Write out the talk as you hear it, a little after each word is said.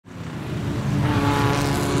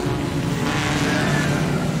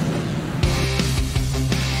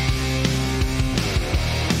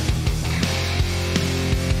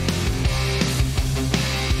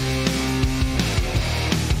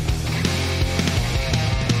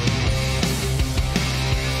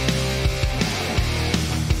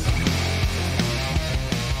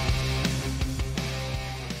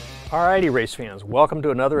Alrighty, race fans, welcome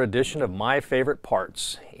to another edition of My Favorite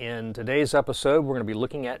Parts. In today's episode, we're going to be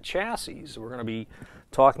looking at chassis. We're going to be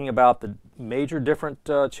talking about the major different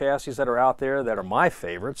chassis that are out there that are my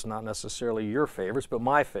favorites, not necessarily your favorites, but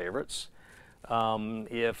my favorites.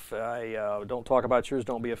 If I don't talk about yours,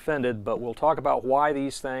 don't be offended, but we'll talk about why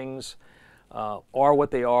these things are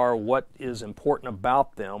what they are, what is important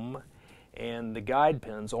about them, and the guide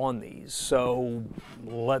pins on these. So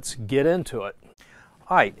let's get into it.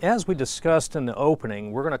 All right, as we discussed in the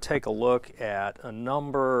opening, we're going to take a look at a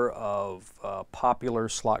number of popular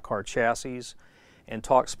slot car chassis and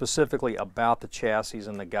talk specifically about the chassis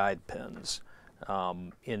and the guide pins.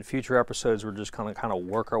 In future episodes, we're just going to kind of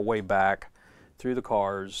work our way back through the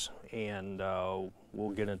cars, and we'll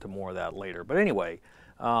get into more of that later. But anyway,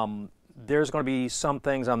 there's going to be some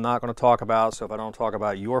things I'm not going to talk about, so if I don't talk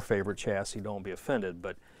about your favorite chassis, don't be offended.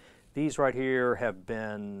 But these right here have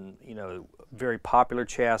been, very popular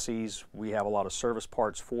chassis. We have a lot of service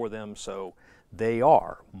parts for them, so they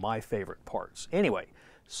are my favorite parts. Anyway,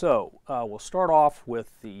 so we'll start off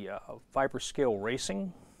with the Viper Scale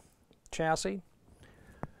Racing chassis.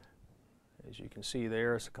 As you can see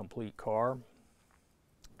there, it's a complete car.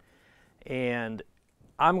 And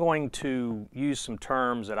I'm going to use some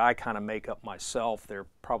terms that I kind of make up myself. They're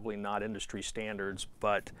probably not industry standards,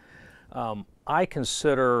 but I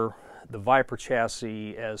consider the Viper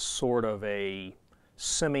chassis as sort of a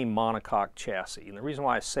semi-monocoque chassis. And the reason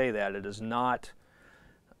why I say that, it is not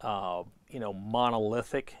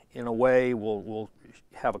monolithic in a way. We'll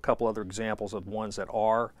have a couple other examples of ones that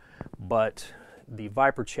are, but the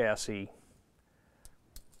Viper chassis,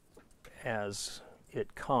 as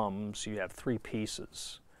it comes, you have three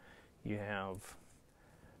pieces. You have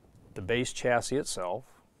the base chassis itself,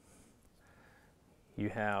 you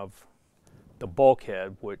have the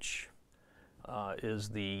bulkhead, which is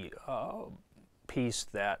the piece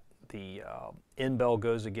that the end bell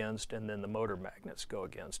goes against, and then the motor magnets go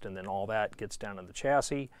against, and then all that gets down in the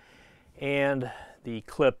chassis, and the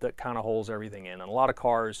clip that kind of holds everything in. And a lot of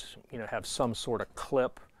cars, have some sort of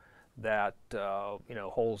clip that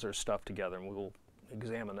holds their stuff together, and we'll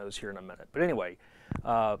examine those here in a minute. But anyway,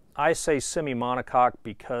 I say semi-monocoque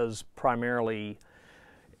because primarily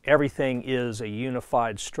everything is a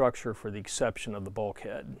unified structure for the exception of the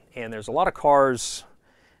bulkhead. And there's a lot of cars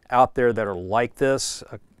out there that are like this.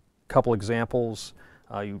 A couple examples,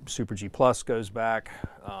 Super G Plus goes back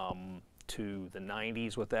to the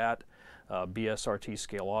 90s with that. BSRT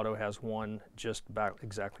Scale Auto has one just about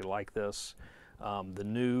exactly like this. The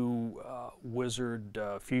new Wizard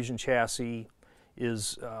Fusion chassis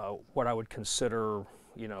is what I would consider,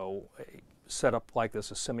 set up like this,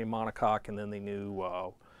 a semi-monocoque, and then the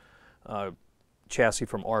new chassis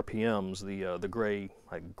from RPMs, the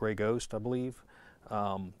gray Ghost, I believe.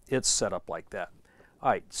 It's set up like that. All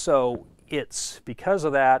right, so it's because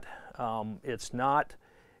of that, it's not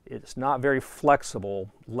very flexible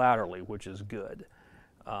laterally, which is good.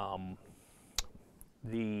 We'll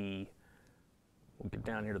get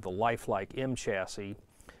down here to the Lifelike M chassis.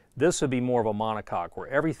 This would be more of a monocoque where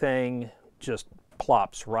everything just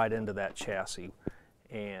plops right into that chassis,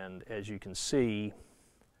 and as you can see,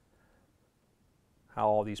 how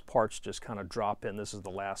all these parts just kind of drop in. This is the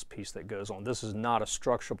last piece that goes on. This is not a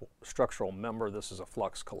structural member. This is a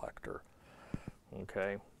flux collector.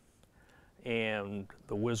 Okay, and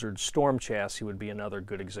the Wizard Storm chassis would be another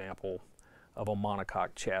good example of a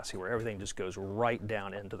monocoque chassis where everything just goes right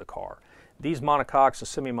down into the car. These monocoques, the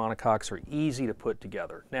semi-monocoques, are easy to put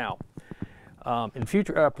together. Now, in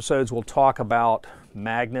future episodes, we'll talk about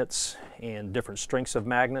magnets and different strengths of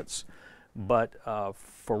magnets. But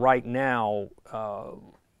for right now,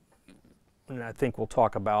 and I think we'll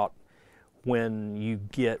talk about when you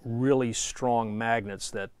get really strong magnets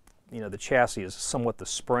that, the chassis is somewhat the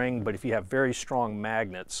spring, but if you have very strong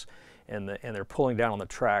magnets and they're pulling down on the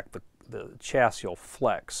track, the chassis will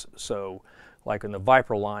flex. So like in the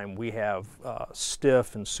Viper line, we have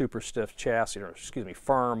stiff and super stiff chassis, or excuse me,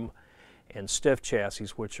 firm and stiff chassis,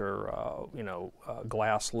 which are,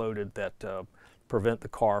 glass loaded that prevent the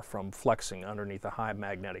car from flexing underneath a high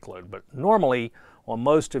magnetic load. But normally on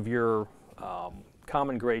most of your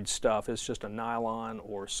common grade stuff, it's just a nylon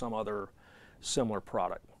or some other similar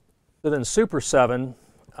product. So then Super 7,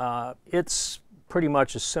 it's pretty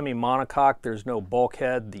much a semi-monocoque. There's no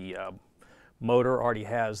bulkhead. The motor already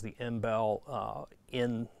has the end bell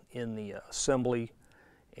in the assembly,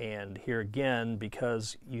 and here again,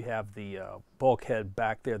 because you have the bulkhead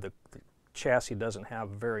back there, the chassis doesn't have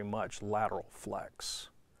very much lateral flex,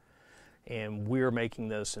 and we're making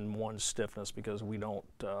this in one stiffness because we don't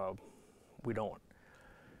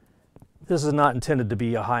This is not intended to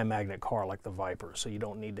be a high magnet car like the Viper, so you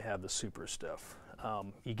don't need to have the super stiff.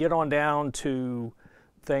 You get on down to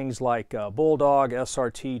things like Bulldog,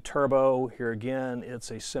 SRT, Turbo. Here again,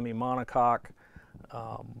 it's a semi-monocoque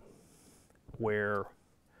where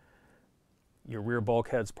your rear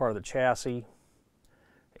bulkhead's part of the chassis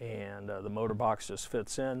and the motor box just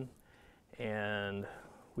fits in. And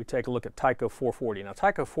we take a look at Tyco 440. Now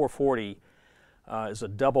Tyco 440 is a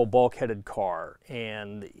double bulkheaded car,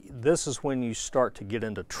 and this is when you start to get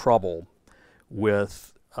into trouble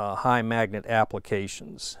with high magnet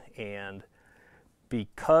applications. And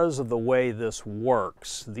because of the way this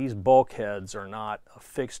works, these bulkheads are not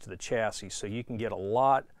affixed to the chassis, so you can get a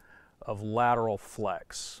lot of lateral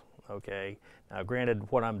flex. Okay, now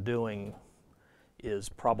granted, what I'm doing is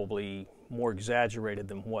probably more exaggerated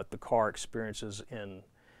than what the car experiences in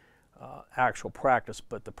actual practice,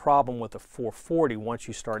 but the problem with the 440, once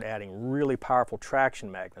you start adding really powerful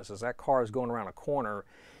traction magnets, as that car is going around a corner,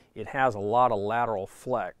 it has a lot of lateral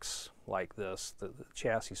flex like this, the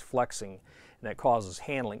chassis is flexing, and that causes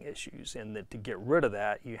handling issues. And that to get rid of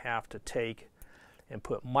that, you have to take and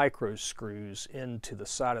put micro screws into the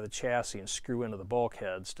side of the chassis and screw into the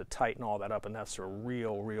bulkheads to tighten all that up, and that's a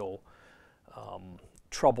real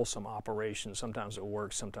troublesome operation. Sometimes it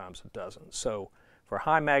works, sometimes it doesn't. So for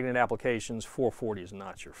high magnet applications, 440 is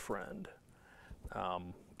not your friend.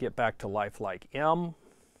 Get back to Lifelike M.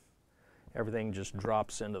 Everything just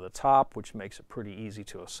drops into the top, which makes it pretty easy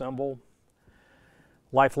to assemble.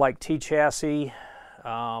 Lifelike T chassis, you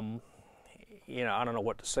know, I don't know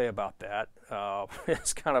what to say about that.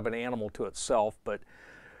 It's kind of an animal to itself, but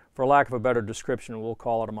for lack of a better description, we'll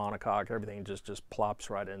call it a monocoque. Everything just plops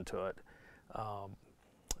right into it.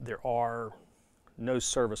 There are no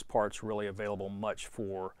service parts really available much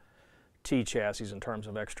for T chassis in terms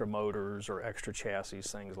of extra motors or extra chassis,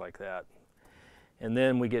 things like that. And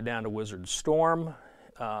then we get down to Wizard Storm.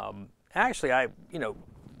 Actually, I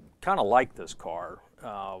kind of like this car.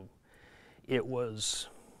 It was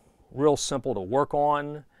real simple to work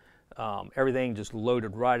on. Everything just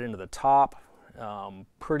loaded right into the top.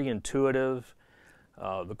 Pretty intuitive.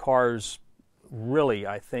 The cars really,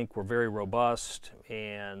 I think, were very robust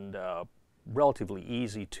and relatively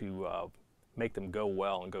easy to make them go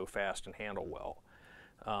well and go fast and handle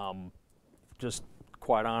well. Just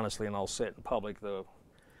quite honestly, and I'll say it in public, the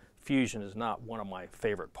Fusion is not one of my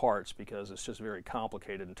favorite parts because it's just very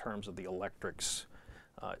complicated in terms of the electrics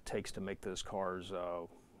it takes to make those cars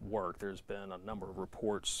work. There's been a number of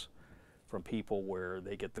reports from people where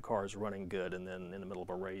they get the cars running good, and then in the middle of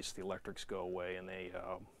a race the electrics go away and they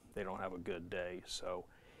don't have a good day. So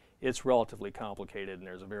it's relatively complicated, and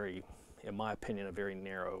there's a very, in my opinion, a very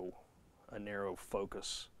narrow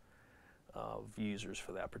focus of users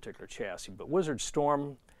for that particular chassis. But Wizard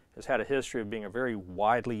Storm has had a history of being a very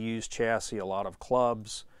widely used chassis, a lot of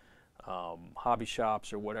clubs, hobby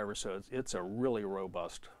shops or whatever, so it's a really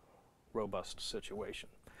robust situation.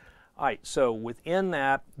 All right, so within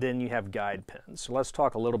that, then you have guide pins. So let's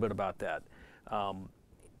talk a little bit about that.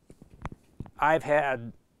 I've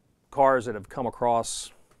had cars that have come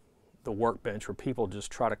across the workbench where people just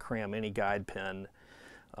try to cram any guide pin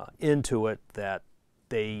into it that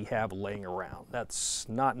they have laying around. That's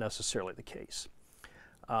not necessarily the case.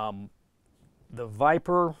 The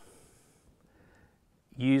Viper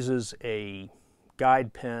uses a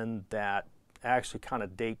guide pin that actually kind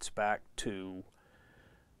of dates back to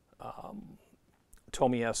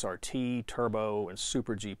Tomy SRT, Turbo, and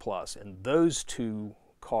Super G+. And those two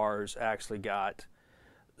cars actually got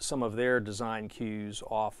some of their design cues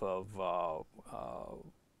off of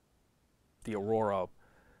the Aurora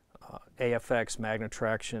AFX magnet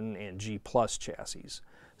traction and G+ chassis.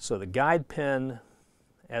 So the guide pin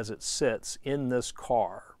as it sits in this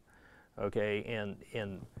car, okay,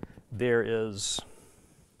 and there is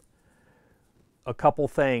a couple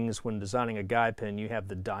things when designing a guide pin. You have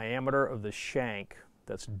the diameter of the shank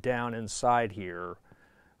that's down inside here,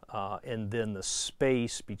 and then the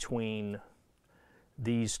space between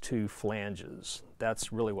these two flanges.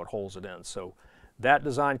 That's really what holds it in. So that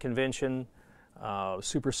design convention,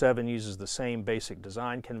 Super 7 uses the same basic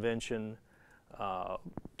design convention.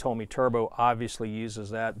 Tomy Turbo obviously uses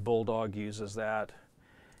that. Bulldog uses that.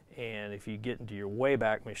 And if you get into your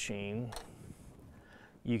Wayback Machine,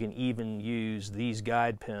 you can even use these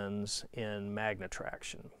guide pins in magnet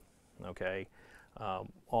traction. Okay.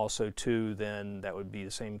 Also, too, then that would be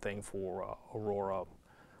the same thing for Aurora,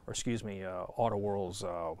 or excuse me, AutoWorld's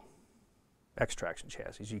X-Traction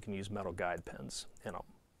chassis. You can use metal guide pins in them.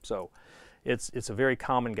 So it's a very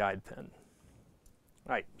common guide pin.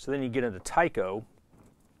 All right, so then you get into Tyco.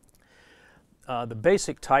 The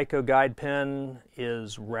basic Tyco guide pin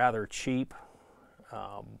is rather cheap.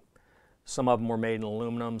 Some of them were made in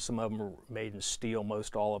aluminum, some of them were made in steel.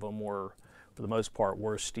 Most all of them were, for the most part,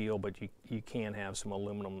 were steel, but you can have some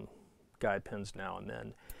aluminum guide pins now and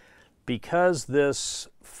then. Because this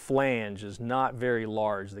flange is not very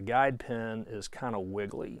large, the guide pin is kind of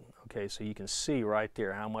wiggly. Okay, so you can see right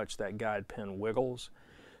there how much that guide pin wiggles.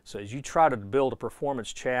 So as you try to build a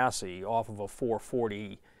performance chassis off of a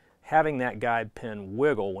 440, having that guide pin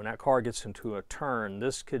wiggle when that car gets into a turn,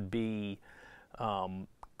 this could be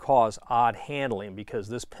cause odd handling, because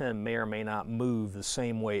this pin may or may not move the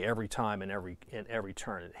same way every time in every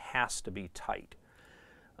turn. It has to be tight.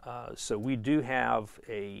 So we do have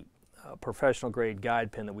a professional grade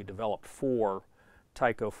guide pin that we developed for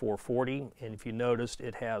Tyco 440, and if you noticed,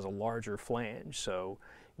 it has a larger flange. So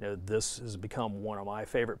you know, this has become one of my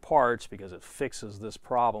favorite parts because it fixes this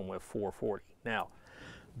problem with 440. Now,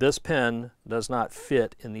 this pin does not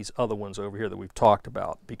fit in these other ones over here that we've talked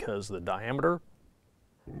about, because the diameter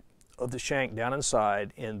of the shank down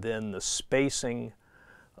inside and then the spacing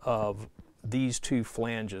of these two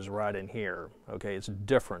flanges right in here, okay, it's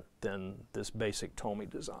different than this basic Tomy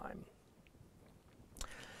design.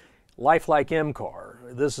 Lifelike M-Car,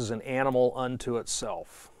 this is an animal unto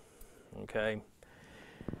itself, okay.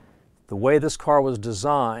 The way this car was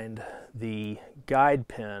designed, the guide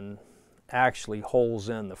pin actually holds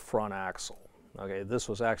in the front axle. Okay, this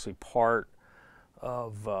was actually part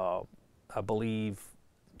of, I believe,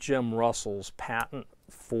 Jim Russell's patent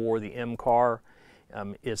for the M-Car.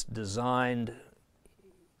 It's designed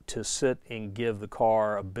to sit and give the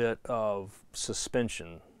car a bit of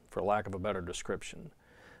suspension, for lack of a better description.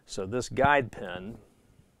 So this guide pin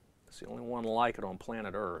is the only one like it on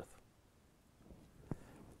planet Earth.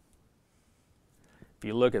 If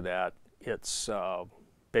you look at that, it's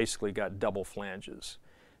basically got double flanges.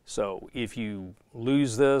 So if you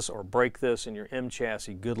lose this or break this in your M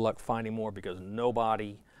chassis, good luck finding more, because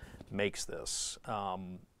nobody makes this.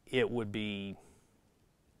 It would be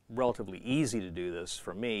relatively easy to do this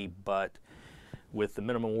for me, but with the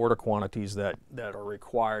minimum order quantities that are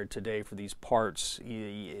required today for these parts,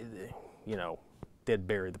 you know, they'd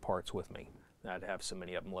bury the parts with me. I'd have so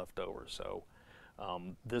many of them left over. So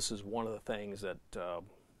this is one of the things that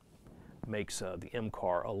makes the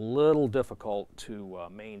M-Car a little difficult to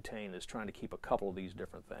maintain, is trying to keep a couple of these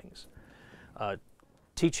different things.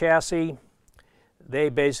 T-chassis, they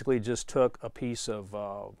basically just took a piece of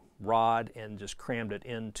rod and just crammed it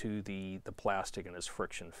into the plastic, and it's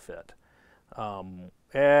friction fit.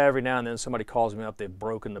 Every now and then somebody calls me up, they've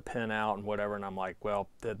broken the pin out and whatever, and I'm like, well,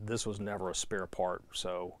 this was never a spare part,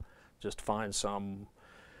 so just find some,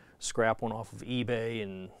 scrap one off of eBay,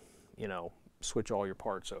 and you know, switch all your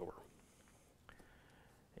parts over.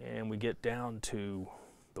 And we get down to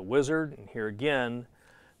the Wizard, and here again,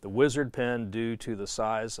 the Wizard pin, due to the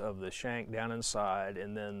size of the shank down inside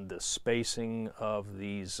and then the spacing of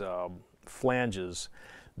these flanges,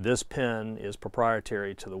 this pin is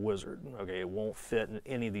proprietary to the Wizard. Okay, it won't fit in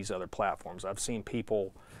any of these other platforms. I've seen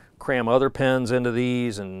people cram other pins into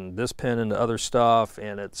these and this pin into other stuff,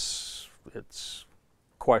 and it's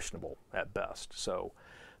questionable at best. So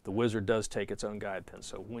the Wizard does take its own guide pin.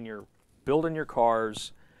 So when you're building your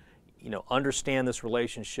cars, you know, understand this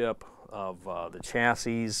relationship of the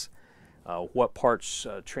chassis, what parts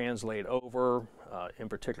translate over, in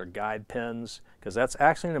particular guide pins, because that's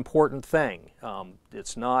actually an important thing.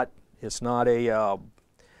 It's not an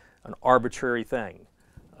arbitrary thing.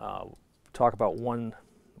 Talk about one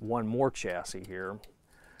more chassis here.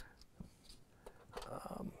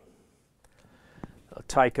 A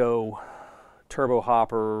Tyco turbo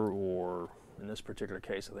hopper, or in this particular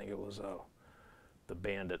case, I think it was the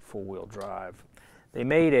Bandit four-wheel drive. They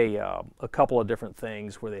made a couple of different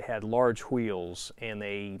things where they had large wheels, and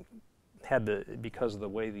they had because of the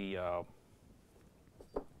way the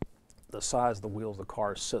size of the wheels, the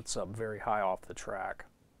car sits up very high off the track.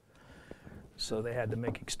 So they had to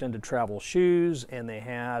make extended travel shoes, and they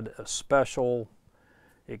had a special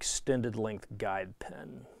extended length guide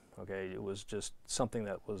pin. Okay, it was just something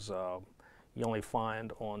that was you only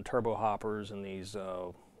find on turbo hoppers and these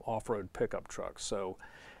off-road pickup trucks. So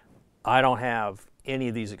I don't have any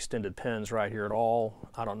of these extended pins right here at all.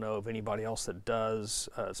 I don't know of anybody else that does.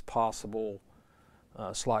 It's possible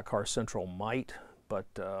Slot Car Central might, but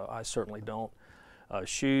I certainly don't.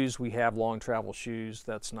 Shoes, we have long travel shoes.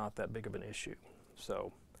 That's not that big of an issue.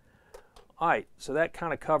 So, all right, so that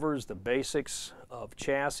kind of covers the basics of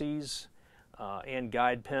chassis and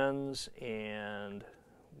guide pins, and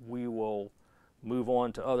we will move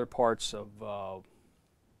on to other parts of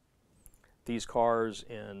these cars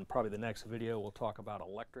in probably the next video. We'll talk about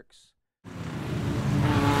electrics.